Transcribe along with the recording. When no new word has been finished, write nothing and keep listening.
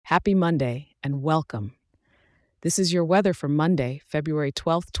Happy Monday and welcome. This is your weather for Monday, February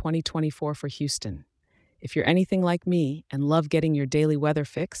 12th, 2024 for Houston. If you're anything like me and love getting your daily weather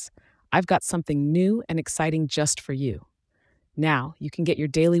fix, I've got something new and exciting just for you. Now, you can get your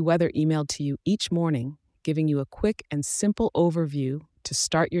daily weather emailed to you each morning, giving you a quick and simple overview to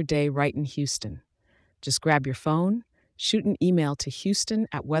start your day right in Houston. Just grab your phone, shoot an email to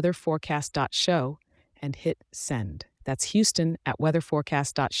houston@weatherforecast.show, and hit send. That's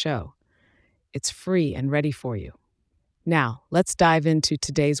houston@weatherforecast.show. It's free and ready for you. Now, let's dive into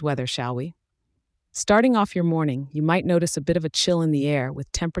today's weather, shall we? Starting off your morning, you might notice a bit of a chill in the air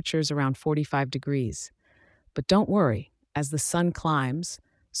with temperatures around 45 degrees. But don't worry, as the sun climbs,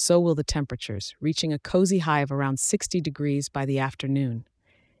 so will the temperatures, reaching a cozy high of around 60 degrees by the afternoon.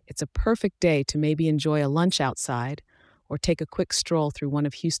 It's a perfect day to maybe enjoy a lunch outside or take a quick stroll through one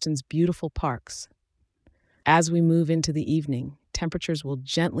of Houston's beautiful parks. As we move into the evening, temperatures will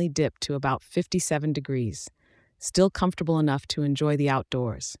gently dip to about 57 degrees, still comfortable enough to enjoy the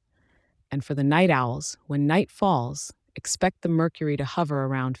outdoors. And for the night owls, when night falls, expect the mercury to hover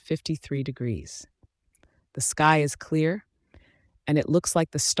around 53 degrees. The sky is clear, and it looks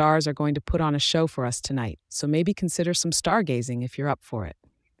like the stars are going to put on a show for us tonight, so maybe consider some stargazing if you're up for it.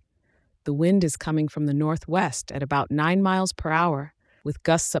 The wind is coming from the northwest at about 9 miles per hour, with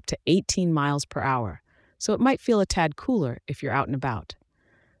gusts up to 18 miles per hour, so it might feel a tad cooler if you're out and about.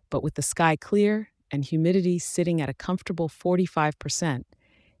 But with the sky clear and humidity sitting at a comfortable 45%,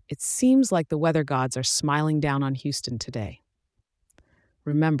 it seems like the weather gods are smiling down on Houston today.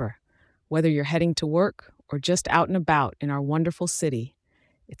 Remember, whether you're heading to work or just out and about in our wonderful city,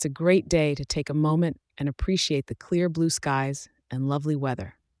 it's a great day to take a moment and appreciate the clear blue skies and lovely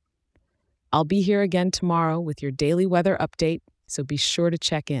weather. I'll be here again tomorrow with your daily weather update, so be sure to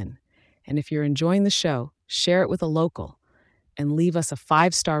check in. And if you're enjoying the show, share it with a local and leave us a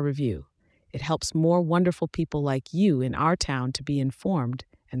 5-star review. It helps more wonderful people like you in our town to be informed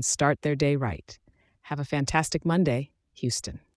and start their day right. Have a fantastic Monday, Houston.